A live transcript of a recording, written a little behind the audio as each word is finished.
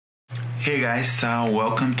Hey guys,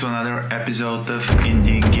 welcome to another episode of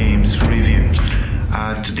Indie Games Review.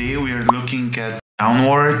 Today we are looking at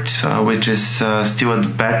Downward, which is still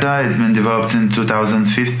at beta. It's been developed in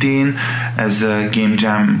 2015 as a Game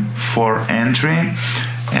Jam 4 entry,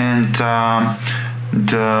 and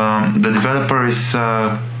the developer is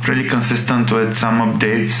really consistent with some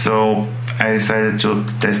updates, so I decided to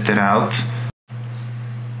test it out.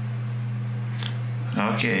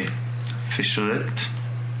 Okay, official it.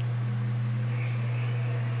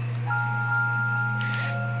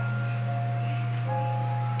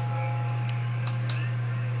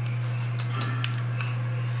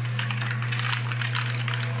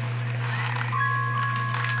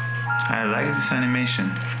 I like this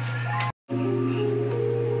animation.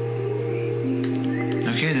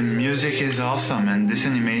 Okay, the music is awesome, and this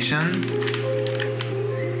animation,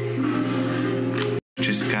 which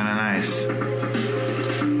is kinda nice.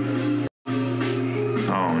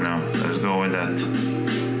 Oh no, let's go with that.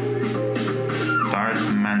 Start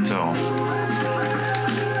mental.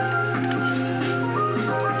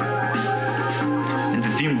 In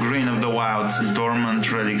the dim green of the wilds,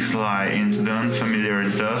 dormant relics lie. Into the unfamiliar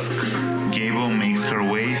dusk, Gable makes her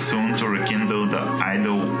way soon to rekindle the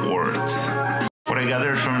idle words. What I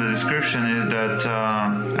gathered from the description is that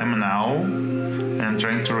I'm an owl and I'm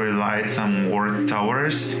trying to relight some ward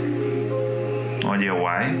towers. No idea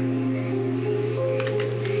why.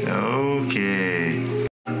 Okay.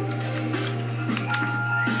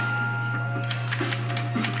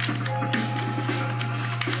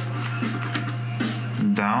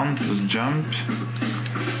 Down plus jump.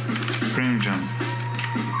 Spring jump.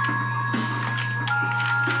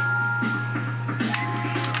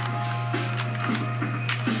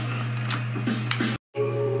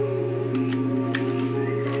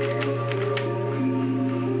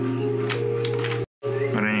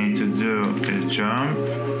 What I need to do is jump.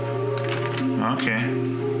 Okay.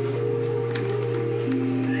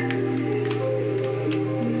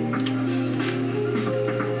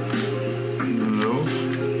 Low.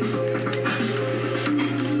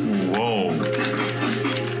 Whoa.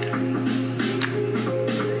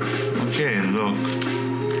 Okay, look.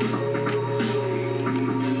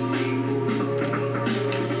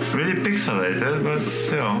 Really pixelated, but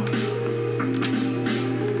still.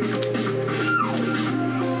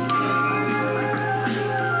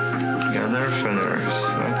 Gather feathers,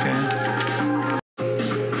 okay.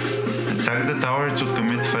 Attack the tower to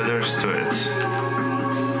commit feathers to it.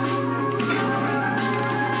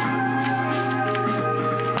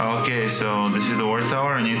 Okay, so this is the ward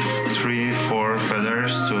tower. I need 3-4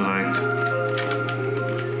 feathers to like...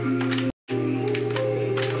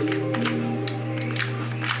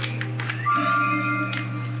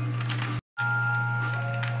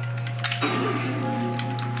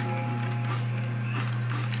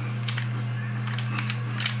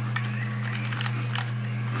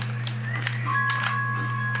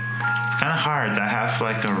 Kind of hard. I have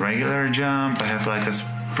like a regular jump, I have like a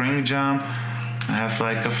spring jump, I have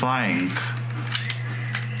like a flying,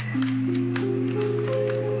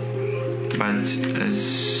 but it's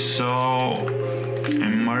so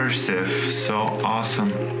immersive, so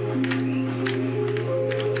awesome.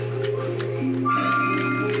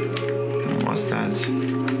 What's that?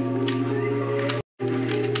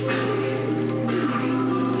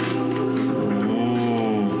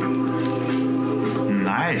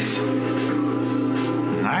 Nice.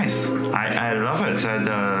 I love it.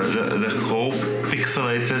 The whole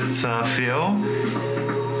pixelated feel,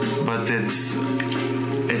 but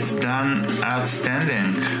it's done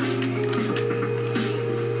outstanding.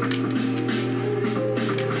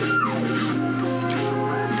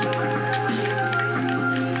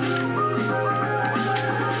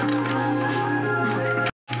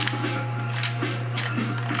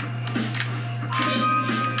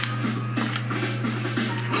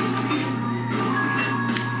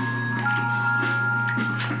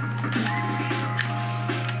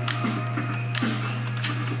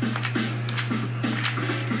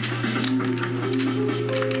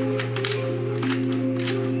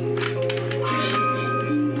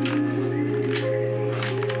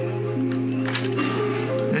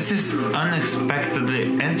 This is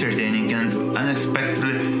unexpectedly entertaining and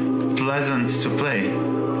unexpectedly pleasant to play.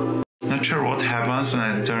 Not sure what happens when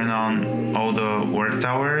I turn on all the ward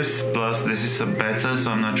towers, plus this is a beta,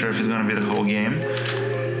 so I'm not sure if it's gonna be the whole game,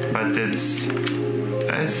 but it's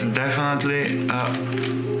definitely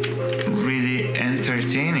really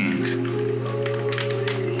entertaining.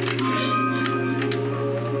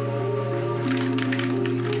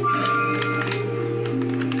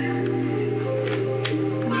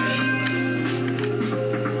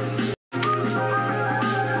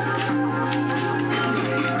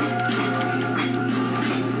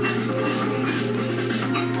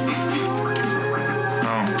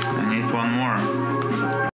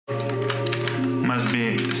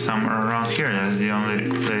 somewhere around here. That's the only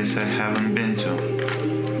place I haven't been to.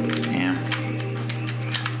 Yeah.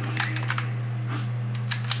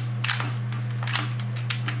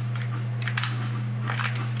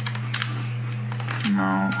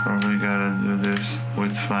 No, probably gotta do this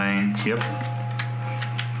with flying. Yep.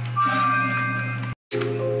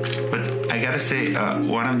 But I gotta say,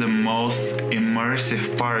 one of the most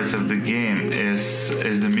immersive parts of the game is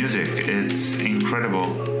the music. It's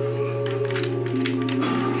incredible.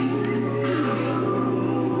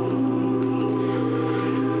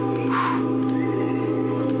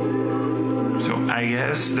 So I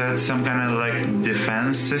guess that's some kind of like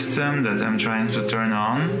defense system that I'm trying to turn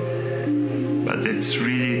on. But it's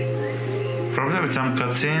really probably with some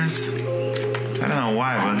cutscenes. I don't know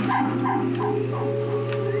why, but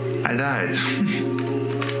I died.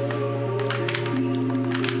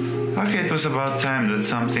 Okay, it was about time that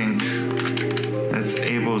something that's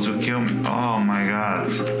able to kill me. Oh my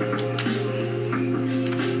god.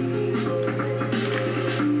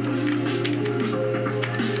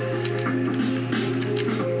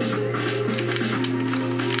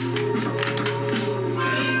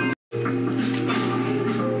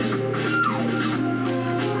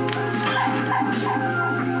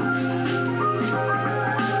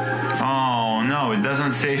 It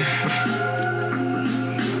doesn't save.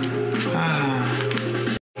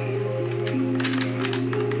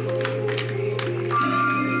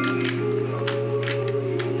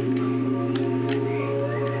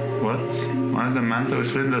 What? Once the mantle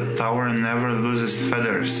is lit, the tower never loses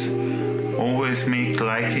feathers. Always make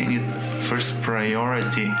lighting it first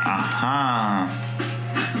priority. Aha!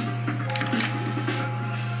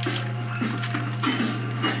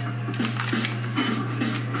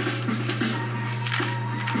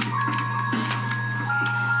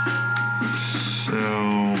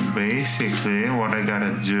 So basically what I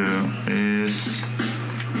gotta do is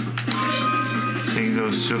take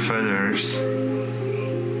those 2 feathers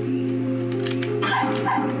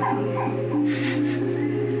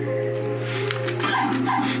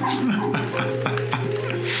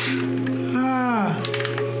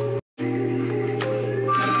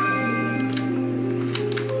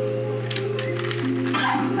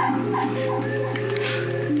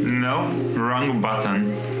No, wrong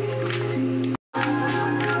button.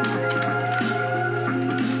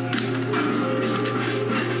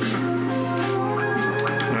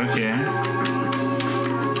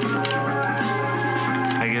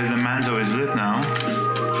 I guess the mantle is lit now.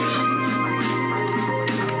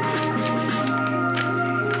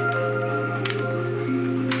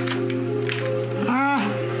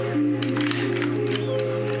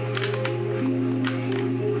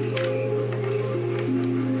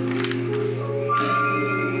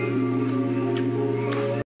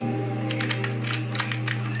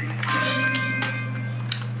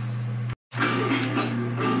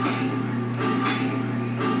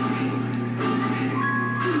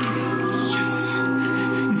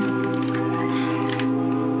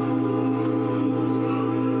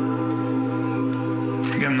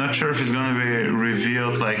 I'm not sure if it's going to be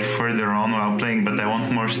revealed like further on while playing, but I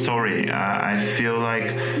want more story. I feel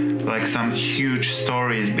like some huge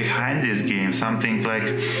story is behind this game. Something like,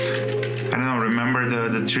 I don't know, remember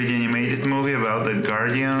the 3D animated movie about the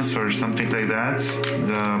Guardians or something like that?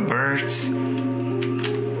 The birds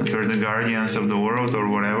that were the guardians of the world or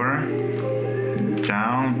whatever.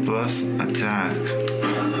 Down plus attack.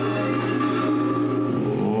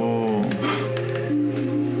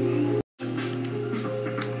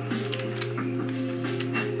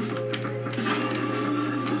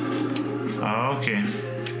 Okay.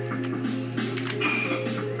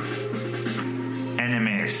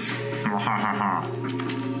 Enemies.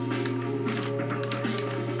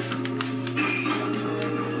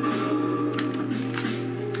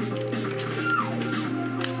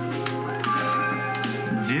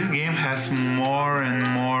 This game has more and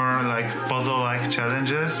more like puzzle-like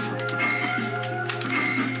challenges,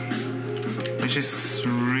 which is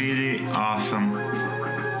really awesome.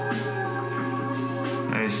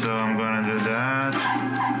 Okay, so I'm gonna do that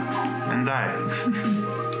and die.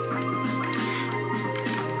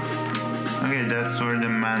 Okay, that's where the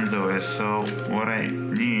mantle is. So what I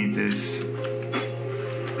need is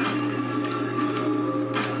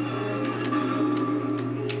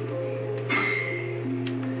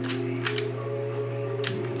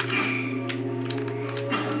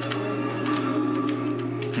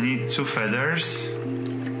I need 2 feathers.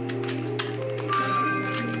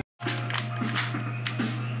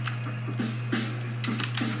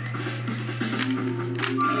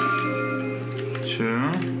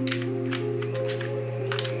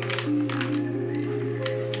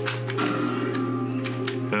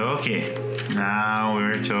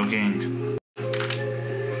 lagging.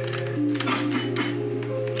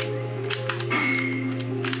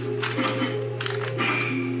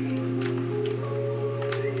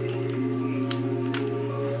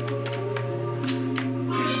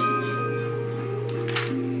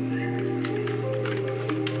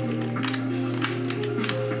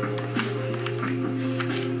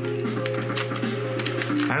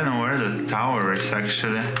 I don't know where the tower is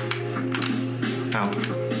actually. Help.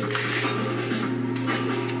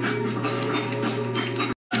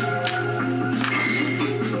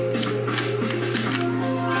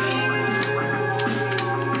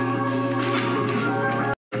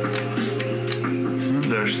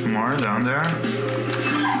 There's more down there.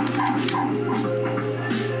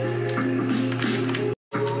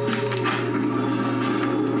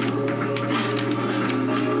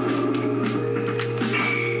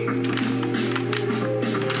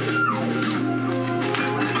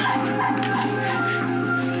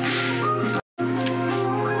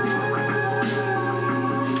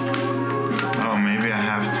 Oh, maybe I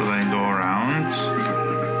have to like go around.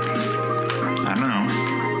 I don't know.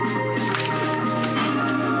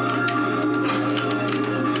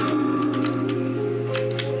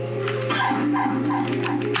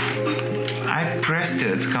 I pressed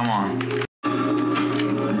it, come on.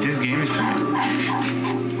 This game is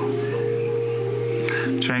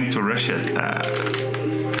trying to rush it.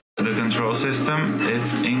 The control system,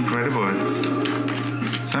 it's incredible. It's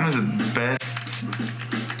one of the best.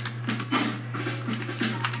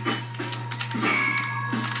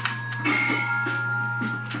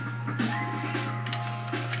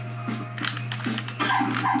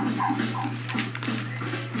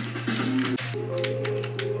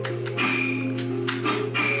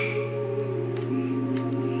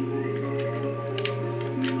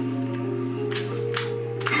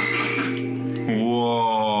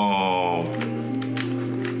 Whoa!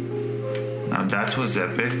 Now that was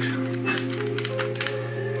epic.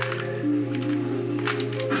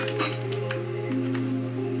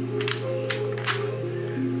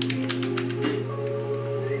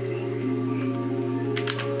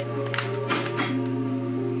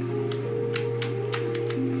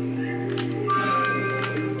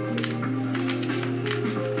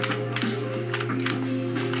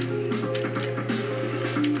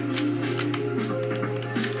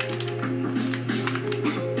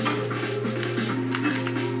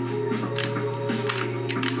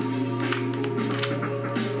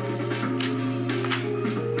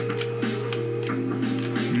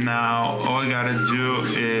 Now all I gotta do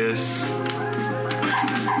is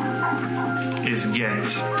get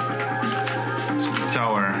to the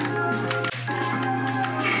tower.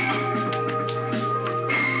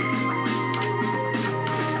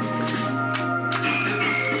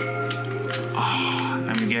 Oh,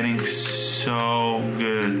 I'm getting so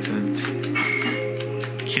good at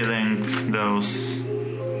killing those.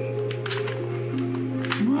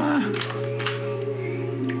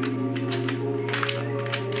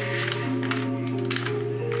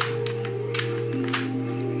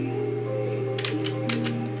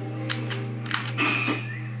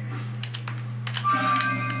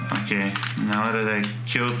 Okay, now that I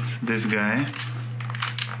killed this guy,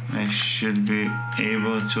 I should be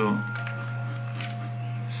able to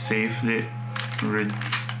safely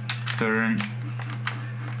return.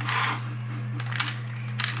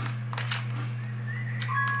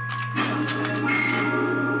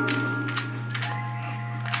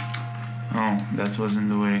 Oh, that wasn't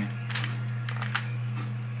the way.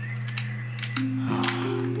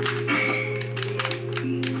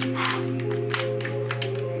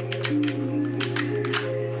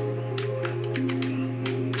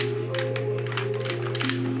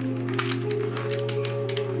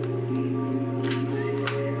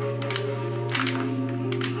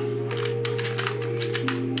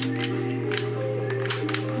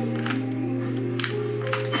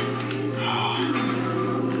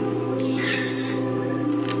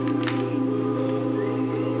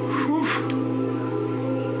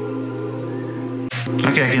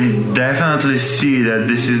 Okay, I can definitely see that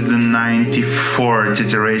this is the 94th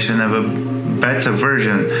iteration of a beta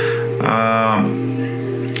version. I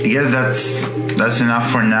guess that's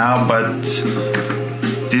enough for now, but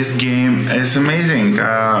this game is amazing.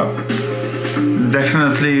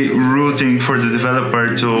 Definitely rooting for the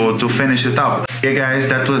developer to finish it up. Okay guys,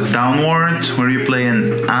 that was Downward, where you play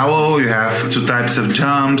an owl. You have two types of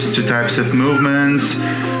jumps, two types of movement.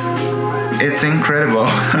 It's incredible.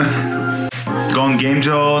 Go on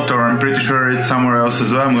GameJolt, or I'm pretty sure it's somewhere else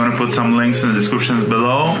as well. I'm gonna put some links in the descriptions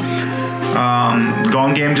below. Go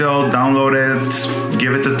on GameJolt, download it,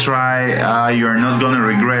 give it a try. You're not gonna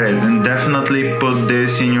regret it, and definitely put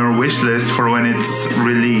this in your wish list for when it's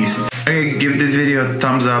released. Okay, give this video a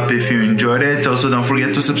thumbs up if you enjoyed it. Also, don't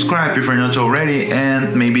forget to subscribe if you're not already,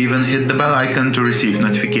 and maybe even hit the bell icon to receive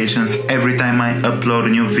notifications every time I upload a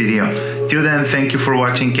new video. Till then, thank you for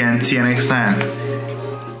watching and see you next time.